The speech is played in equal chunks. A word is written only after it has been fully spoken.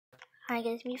Hi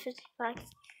guys, me 55.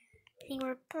 And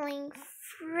we're playing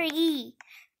Freggy.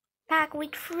 Back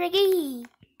with Freggy.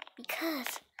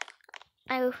 Because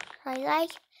I like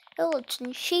oats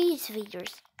and cheese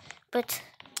videos. But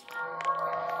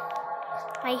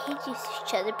I hate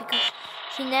each other because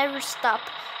she never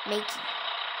stopped making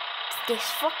this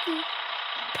fucking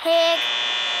pig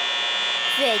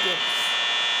videos.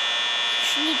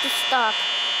 She needs to stop.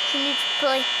 She needs to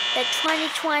play the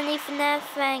 2020 FNAF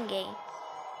fan game.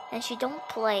 And she don't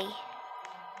play.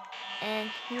 And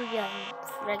here we are,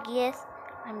 Freggy is.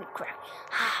 I'm a crap.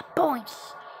 Ah, Bonnie!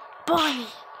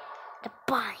 Bonnie! The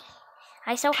bunny.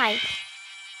 I so hype.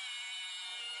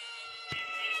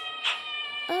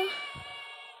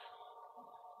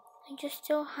 I'm just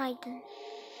still hiding.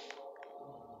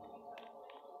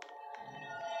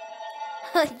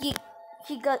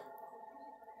 you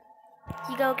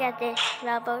go get this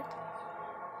robot.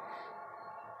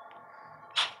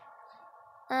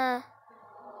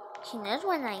 She knows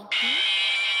when I'm here.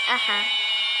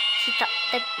 She thought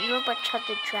the robot shot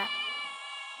the trap.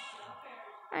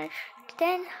 I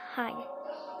then hide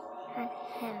at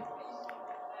him.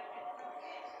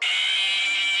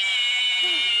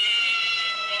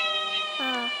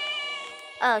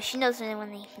 Oh, she knows when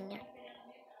I'm here.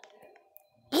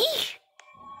 Eesh!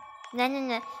 No.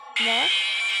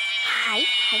 Hide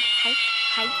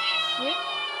here.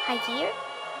 Hide here.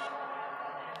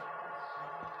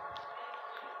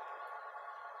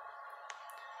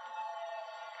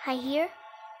 Hide here.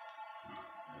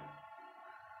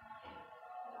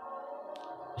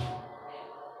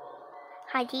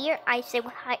 Hide here. I stay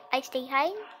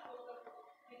hiding.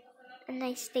 And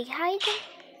I stay hiding.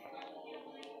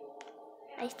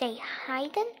 I stay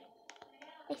hiding.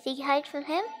 I stay hide from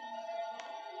him.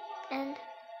 And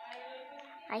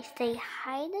I stay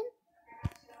hiding.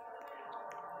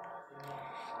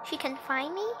 She can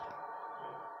find me.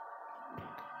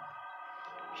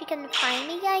 She can find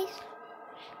me, guys.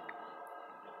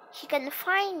 She can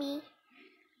find me.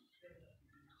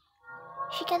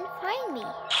 She can find me.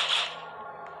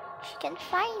 She can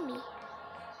find me.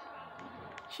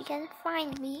 She can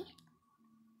find me.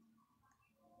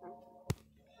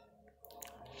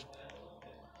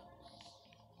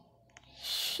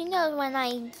 She knows when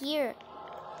I'm here.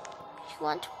 She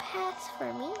wants to pass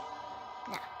for me.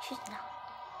 No, she's not.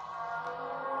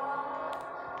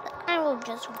 I will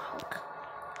just walk.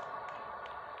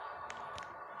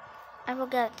 I will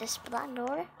go this black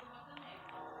door.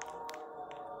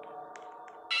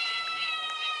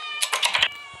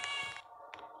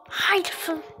 Hide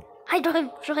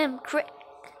from him quick.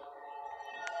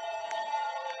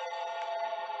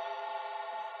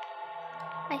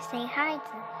 I say hide.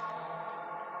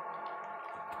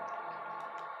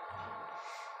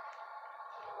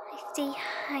 I stay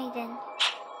hiding.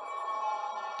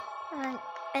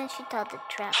 And she thought the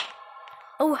trap.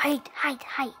 Oh, hide. Hide.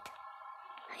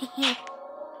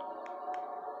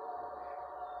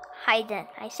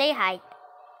 I say hide.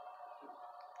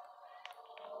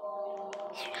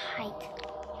 Hide.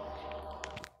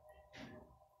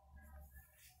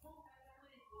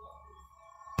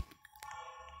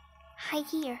 Hide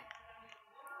here.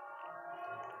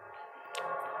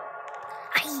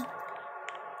 Hide.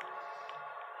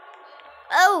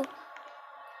 Oh!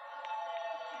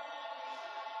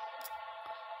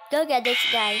 Go get this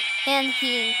guy. And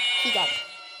he got it.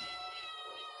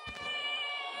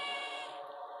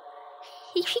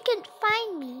 She can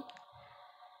find me.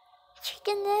 She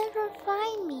can never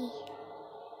find me.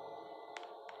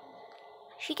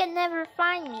 She can never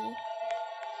find me.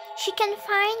 She can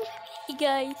find me,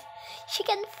 guys. She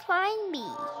can find me.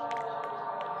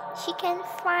 She can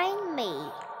find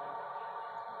me.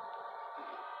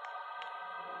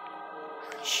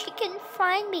 She can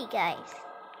find me, guys.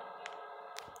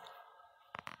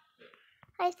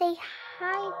 I say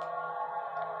hide.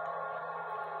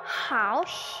 How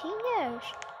she knows?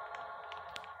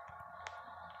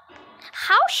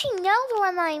 How she knows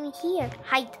when I'm here?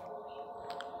 Hide.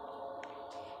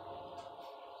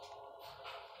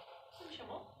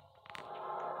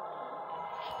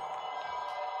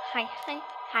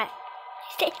 Hide.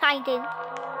 Stay hiding.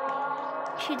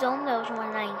 She don't know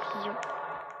when I'm here.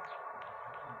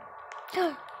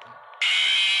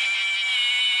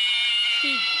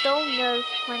 She don't know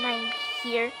when I'm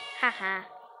here. Haha.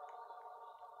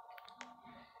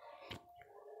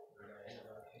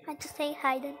 I just stay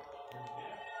hiding.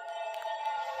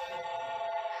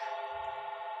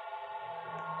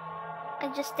 I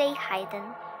just stay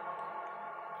hiding.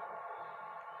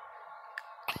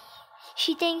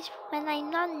 She thinks when I'm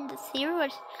not in the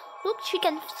serious. Look, she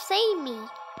can see me.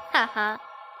 Haha.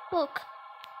 Look.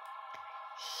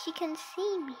 She can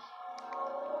see me.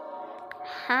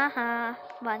 Haha,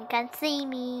 Bonnie can see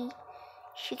me.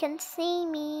 She can see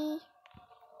me.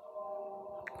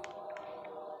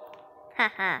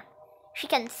 Haha, she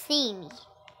can see me.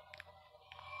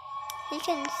 She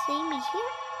can see me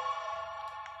here.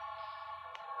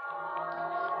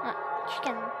 She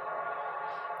can.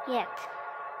 Yet.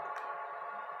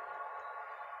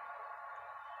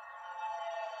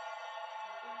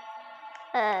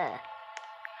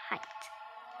 Height.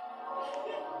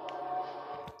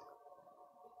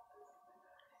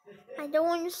 I don't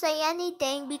want to say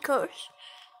anything because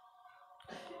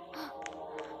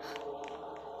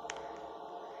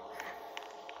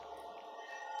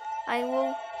I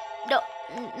will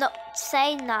not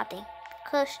say nothing.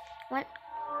 Cause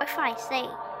if I say,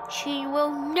 she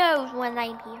will know when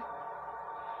I'm here.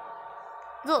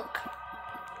 Look.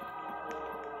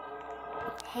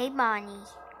 Hey, Bonnie.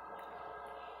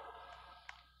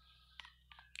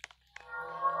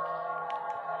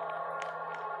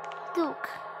 Look.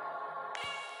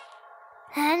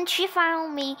 And she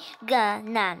found me.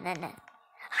 Nah.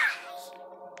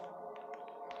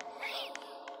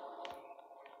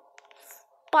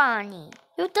 Bonnie,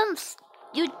 you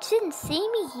didn't see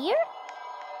me here?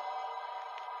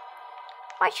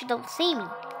 Why you don't see me?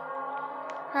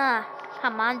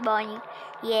 Come on, Bonnie.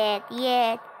 Yeah.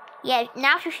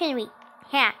 Now you see me.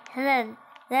 Yeah, run,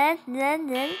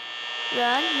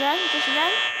 just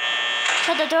run.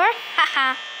 Shut the door.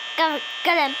 Haha, got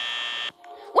him.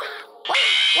 What?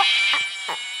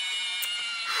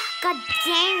 God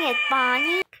dang it,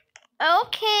 Bonnie.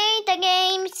 Okay, the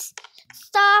game's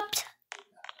stopped.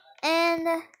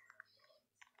 And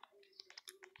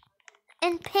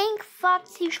Pink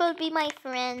Fox, you should be my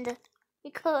friend.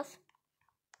 Because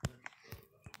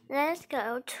let's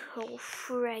go to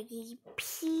Freggy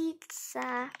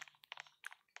Pizza.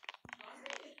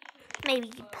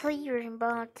 Maybe player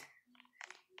bot.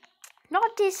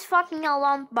 Not this fucking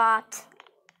alarm bot.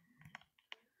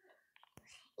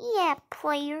 Yeah,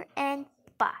 player and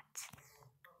bot.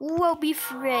 Will be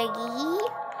Freggy.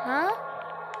 Huh?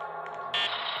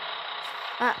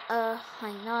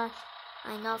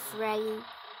 I'm not Freggy.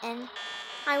 And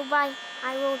I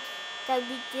will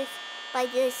delete this by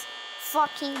this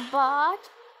fucking bot.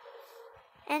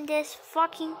 And this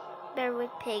fucking bear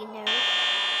with pig nose.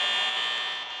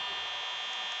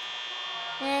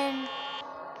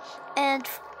 And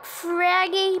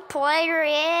Freggy player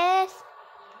is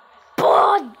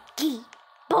Boggy.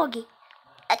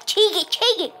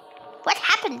 Chiggy. What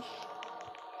happened?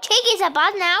 Chiggy's a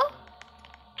bot now?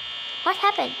 What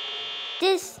happened?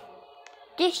 This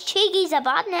Chiggy's a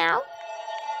bot now?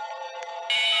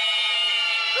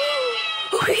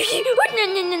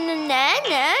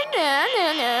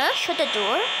 No. Shut the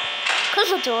door. Close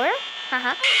the door.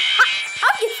 How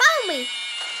you found me?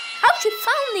 How she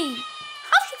found me?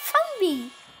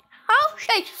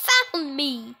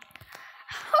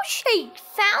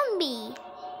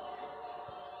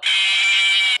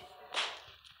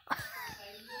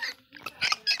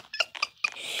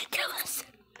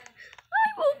 I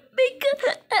will make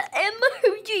an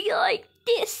emoji like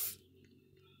this.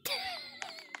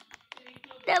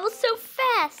 That was so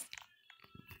fast.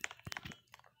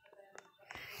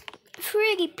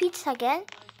 Freggy Pizza again.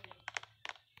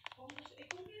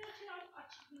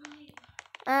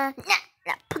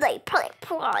 Play.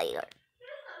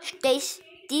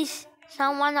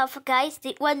 Someone of guys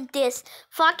they want this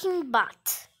fucking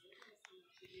bot.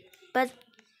 But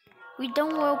we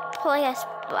don't will play as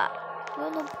bot. We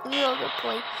will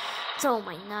play so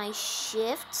my nice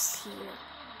shifts here.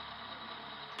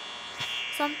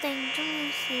 Something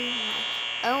don't see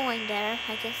oh I'm there.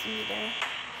 I can see me there.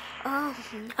 Oh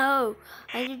no.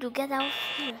 I need to get out of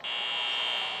here.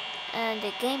 And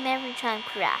the game every time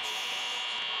crash.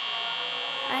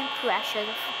 I'm crashed in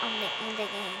the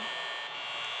game.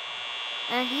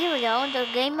 And here we go, the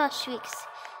game of streaks.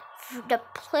 The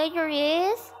player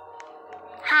is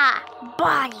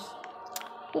Bonnie.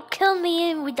 Will kill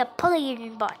me with the player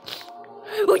in bot.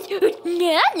 No.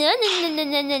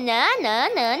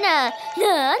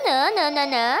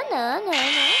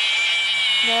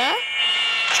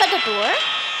 Shut the door.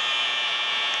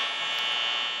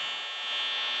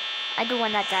 I don't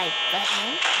wanna die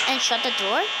behind. And shut the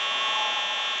door.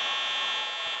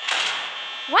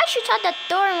 Why should shut the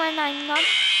door when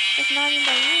it's not in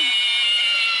the room?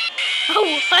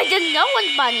 Oh, I didn't know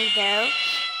one Bonnie though.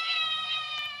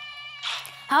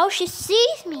 How she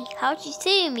sees me? That's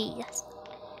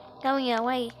going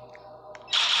away.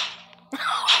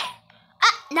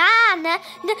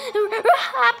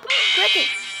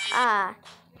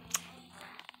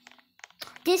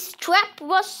 This trap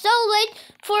was so late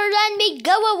for letting me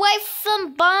go away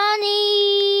from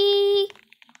Bonnie.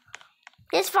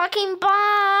 This fucking bonds.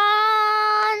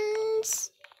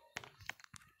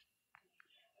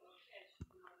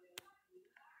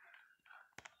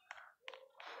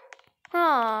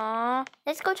 Aww.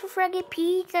 Let's go to Freggy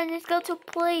Pizza and let's go to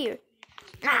player.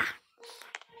 Ah.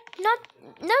 Not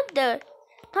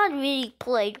really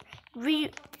player.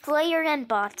 Player and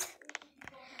bot.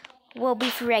 We'll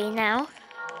be Freggy now.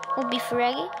 We'll be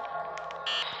Freggy.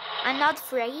 I'm not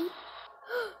Freggy.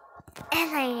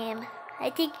 And I am. I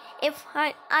think if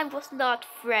I was not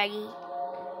Freggy.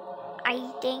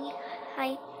 I think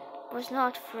I was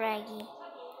not Freggy.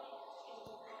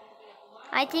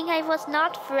 I think I was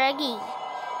not Freggy.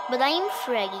 But I am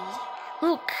Freggy.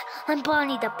 Look, I'm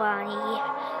Bonnie the Bunny.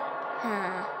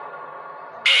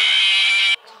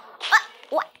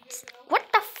 What?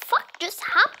 What the fuck just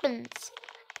happened?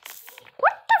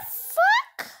 What the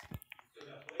fuck?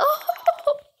 Oh.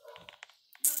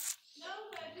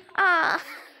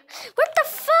 What the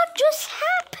fuck just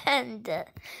happened? That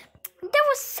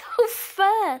was so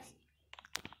fast.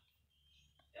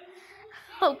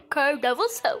 Okay, that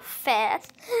was so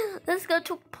fast. Let's go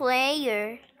to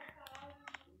player.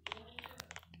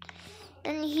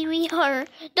 And here we are,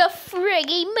 the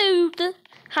Freggy mode.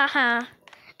 Haha.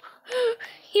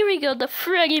 Here we go, the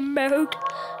Freggy mode.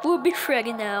 We'll be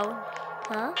Freggy now.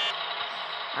 Huh?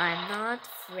 I'm not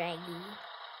Freggy.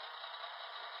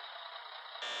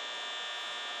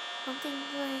 Something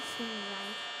doesn't seem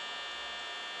right.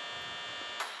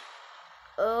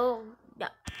 Oh, no.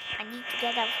 I need to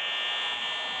get up.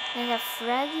 And the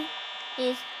Freggy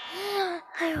is...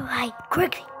 Alright,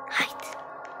 quickly, hide.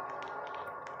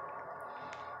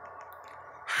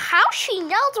 How she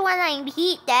knows when I'm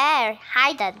there?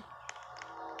 Hidden.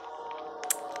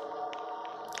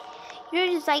 You're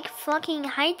just like fucking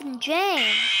hiding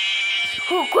Jane.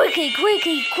 Oh, quickly.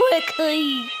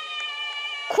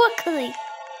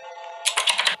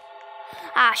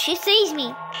 Ah, she sees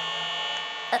me.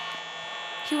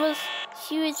 She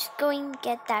was going to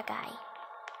get that guy.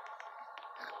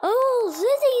 Oh,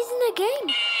 Lizzie's in the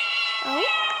game. Oh,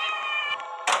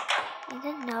 I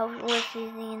didn't know was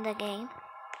Lizzie in the game.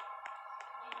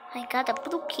 I got a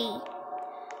blue key.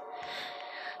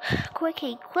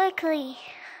 Quickly.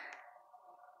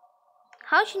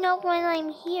 How'd you know when I'm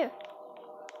here?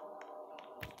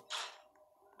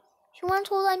 She wants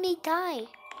to let me die.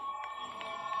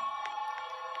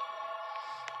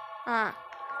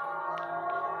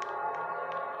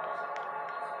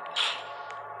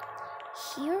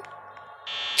 Here?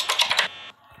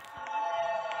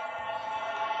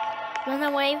 Run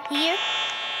away here?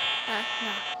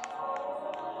 No.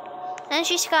 And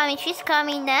she's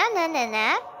coming.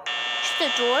 Nah. Shut the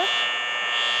door.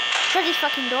 Shut this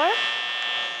fucking door.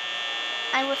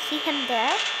 I will see him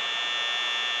there.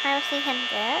 Oh, she's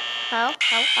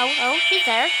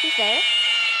there.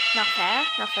 Not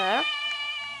fair.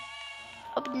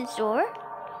 Open this door.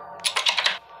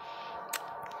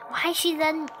 Why she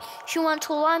want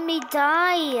to let me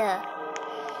die?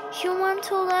 She want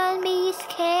to let me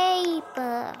escape.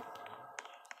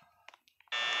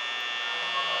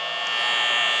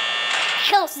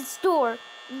 Close this door.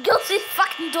 Close this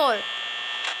fucking door.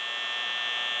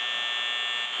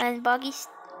 And Bonnie's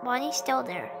still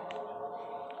there.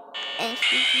 And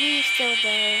she's really still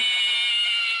there.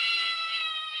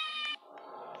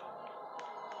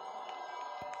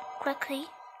 Quickly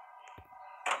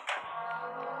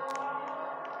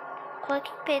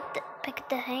pick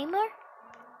the hammer.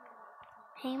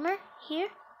 Hammer here.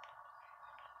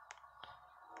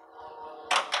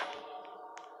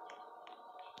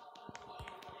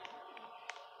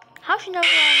 How should I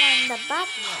run the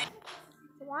button?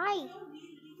 Why?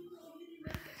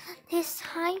 This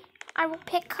time I will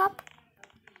pick up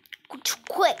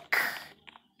quick.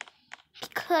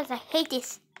 Because I hate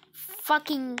this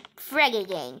fucking Freggy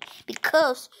game.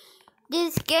 Because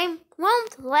this game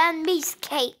won't let me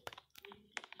escape.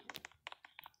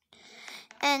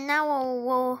 And now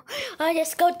I'll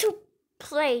just go to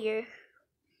player.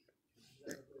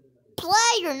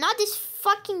 Player, not this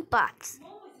fucking bot.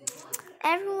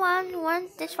 Everyone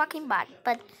wants this fucking bot,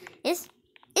 but it's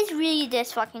really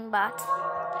this fucking bot.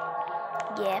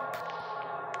 Yep.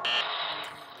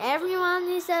 Everyone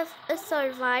is a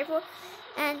survivor,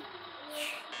 and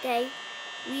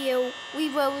we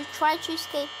will try to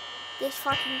escape this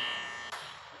fucking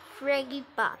Freggy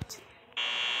bot.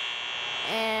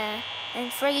 And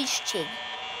Freggy's chick.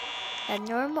 A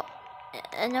normal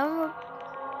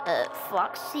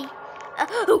Foxy.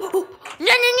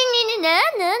 No.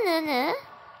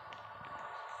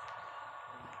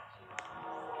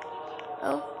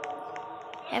 Oh,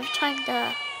 every time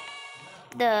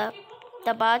the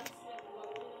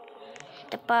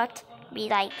bot be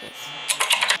like this.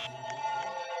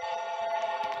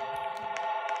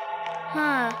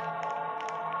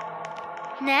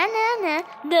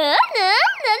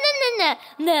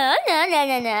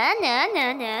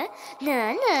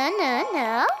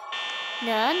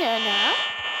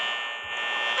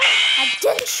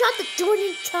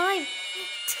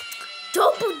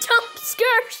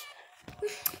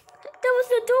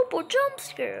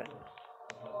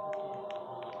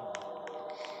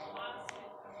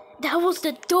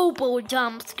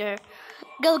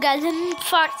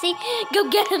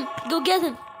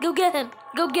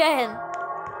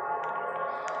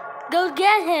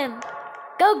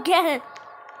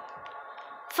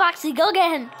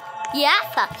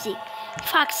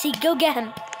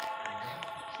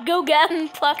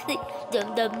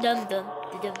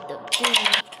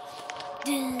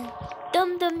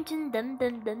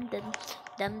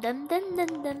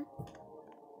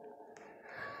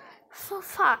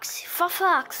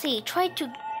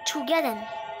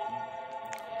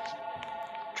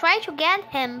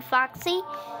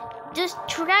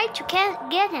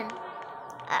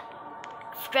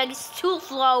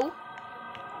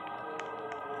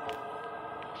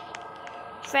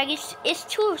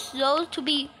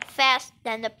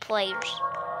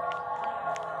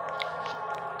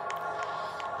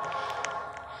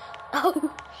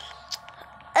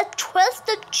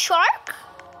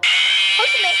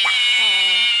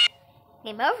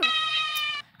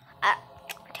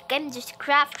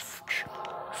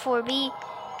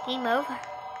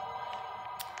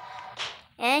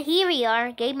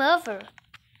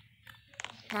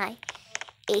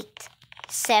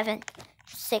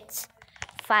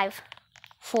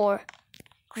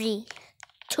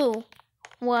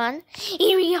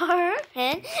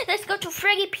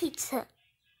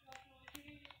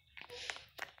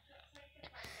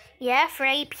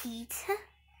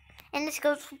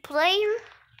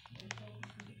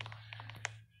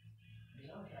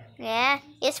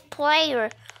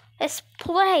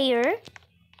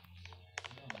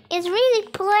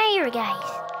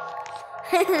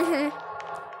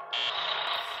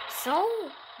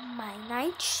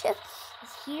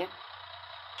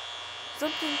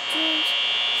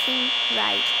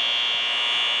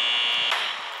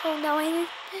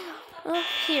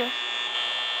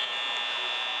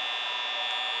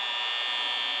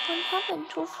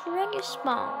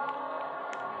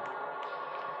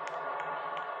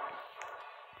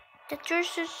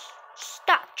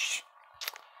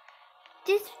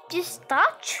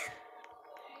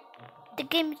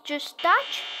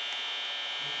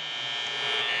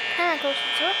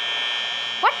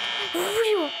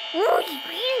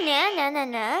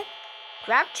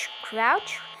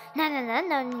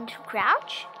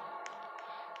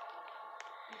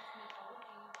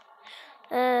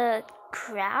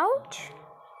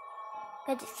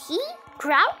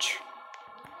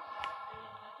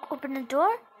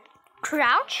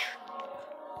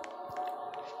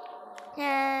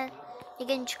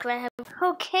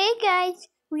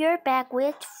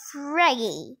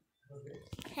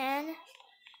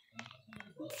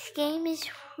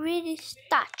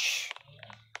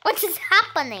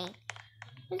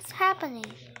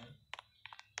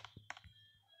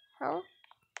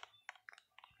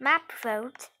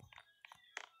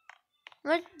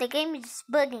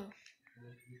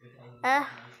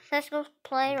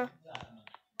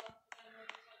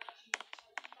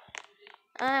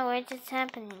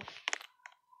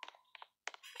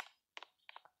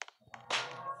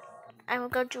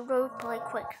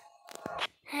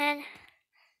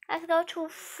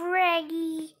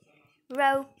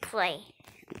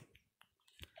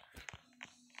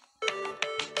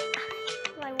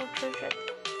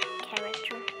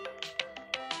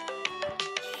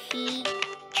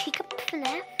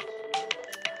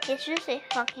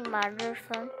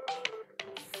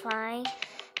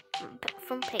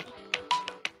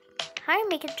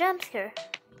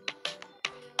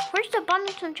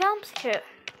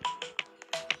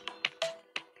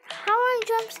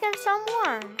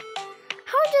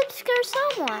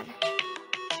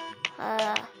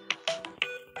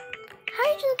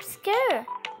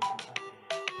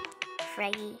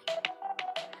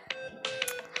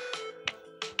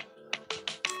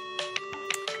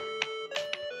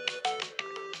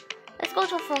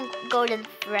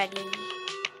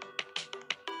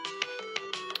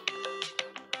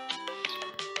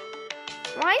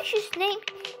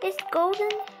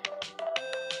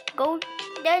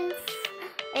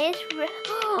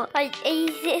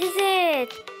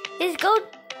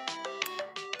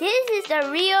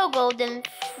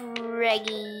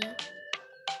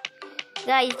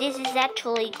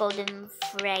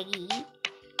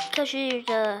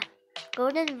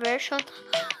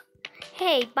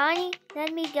 Hey, Bonnie,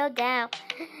 let me go down.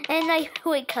 And I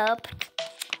wake up.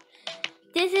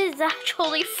 This is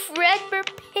actually Fredbear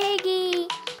Piggy.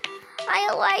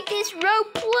 I like this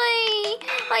roleplay.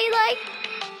 I like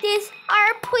this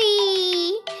RP.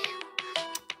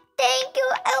 Thank you,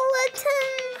 Eleton.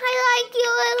 I like you,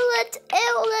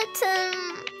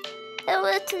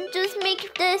 Eleton, just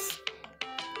make this.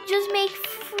 Just make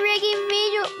freggy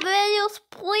videos,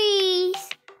 please.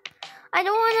 I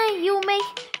don't wanna you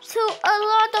make a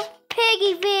lot of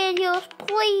piggy videos,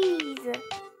 please.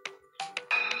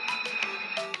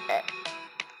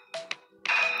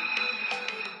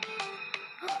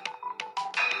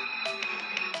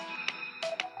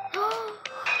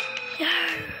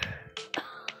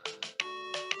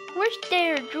 What's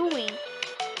they're doing?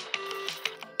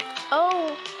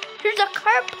 Oh, here's a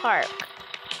car park.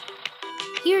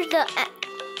 Here's the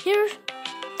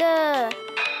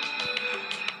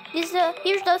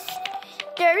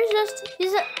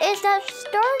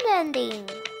star landing.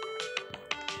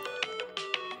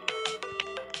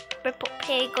 Purple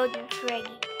pig, golden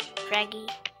Freddy,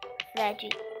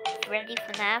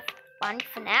 FNAF, Bonnie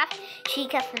FNAF,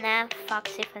 Chica FNAF,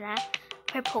 Foxy FNAF,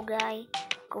 Purple guy,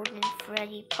 golden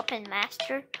Freddy, Puppet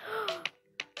Master.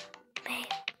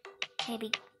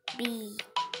 Maybe B,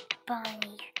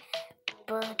 Bonnie,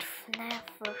 but FNAF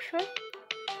version.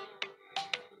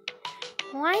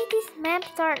 Why these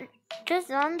maps are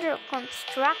just under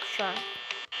construction?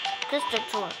 Just a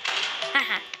tour.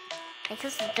 Haha. I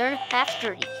guess it's done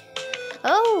factory.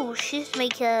 Oh, she's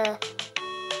making a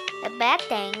bad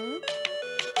thing.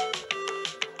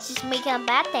 She's making a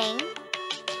bad thing.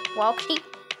 Walking.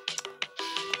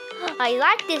 I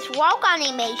like this walk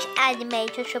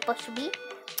animation supposed to be.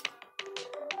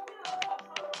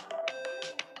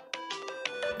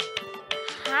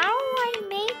 How I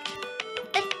make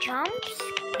a jump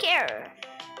scare?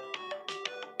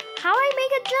 How I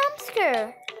make a jump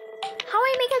scare? How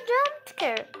I make a jump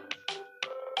scare?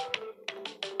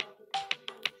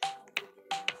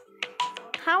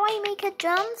 How I make a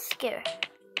jump scare?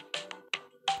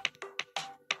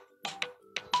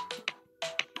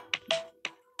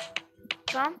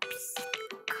 Jump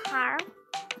scare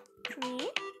tree.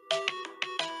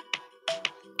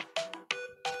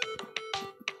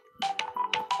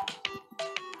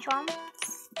 Jump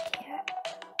scare.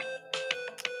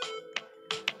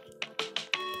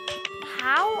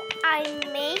 How I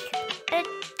make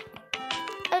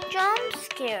a jump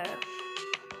scare?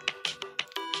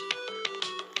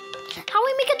 How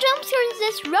I make a jump scare in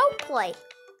this roleplay?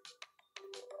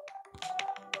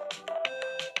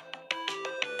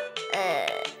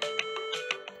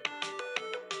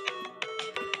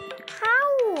 How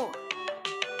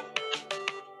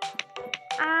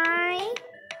I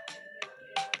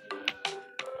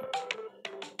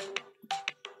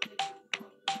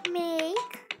make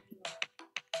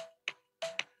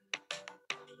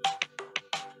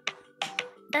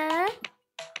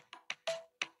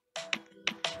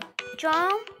a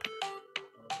jump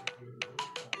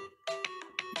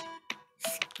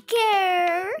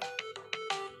scare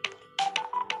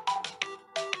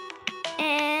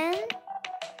and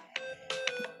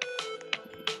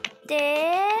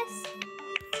this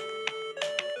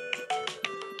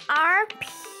RP.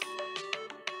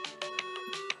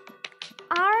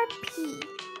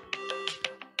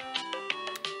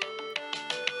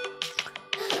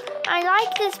 I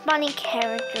like this bunny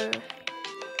character.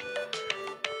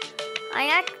 I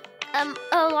like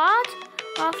a lot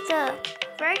of the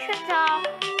versions of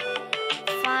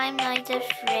Five Nights at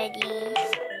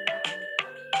Freddy's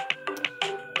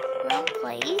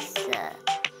roleplays.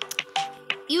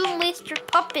 You, Mr.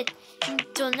 Puppet, you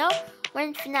don't know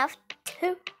when FNAF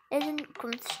 2 is in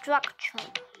construction.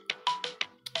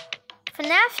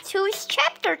 FNAF 2 is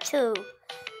Chapter 2.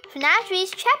 FNAF 3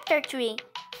 is Chapter 3.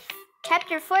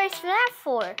 Chapter 4 is FNAF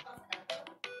 4.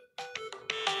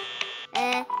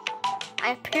 And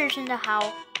I appears in the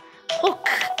house. Look,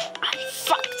 I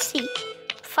Foxy.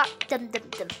 Fuck them.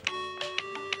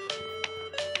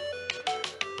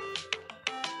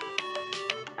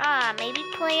 Maybe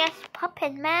play as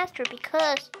Puppet Master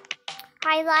because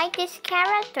I like this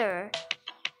character.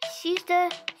 She's a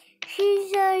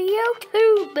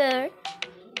YouTuber.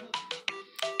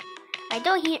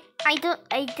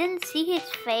 I didn't see his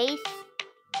face.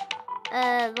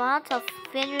 Lots of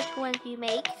videos when he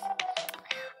makes.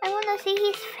 I wanna see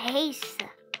his face.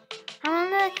 I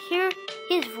wanna hear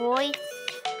his voice.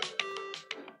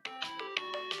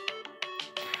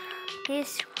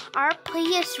 His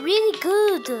RP is really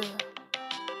good.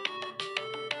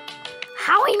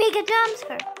 How I make a jump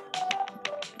scare?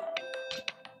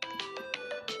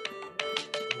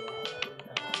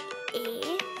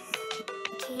 Is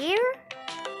here?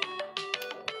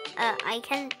 I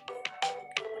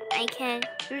can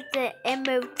use the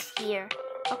emotes here.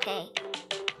 Okay.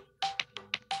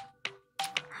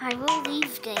 I will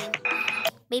leave game.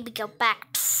 Maybe go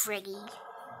back to Freggy.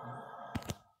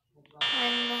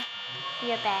 And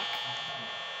we're back.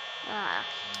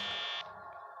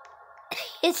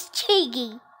 It's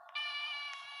Chiggy.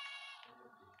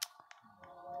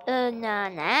 Na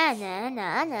na na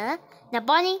na na. Na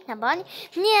bunny, na bunny.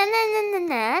 Na na na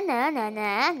na na na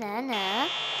na na na.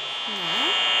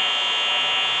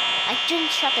 I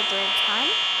didn't shut the door in time.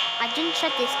 I didn't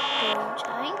shut this door in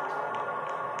time.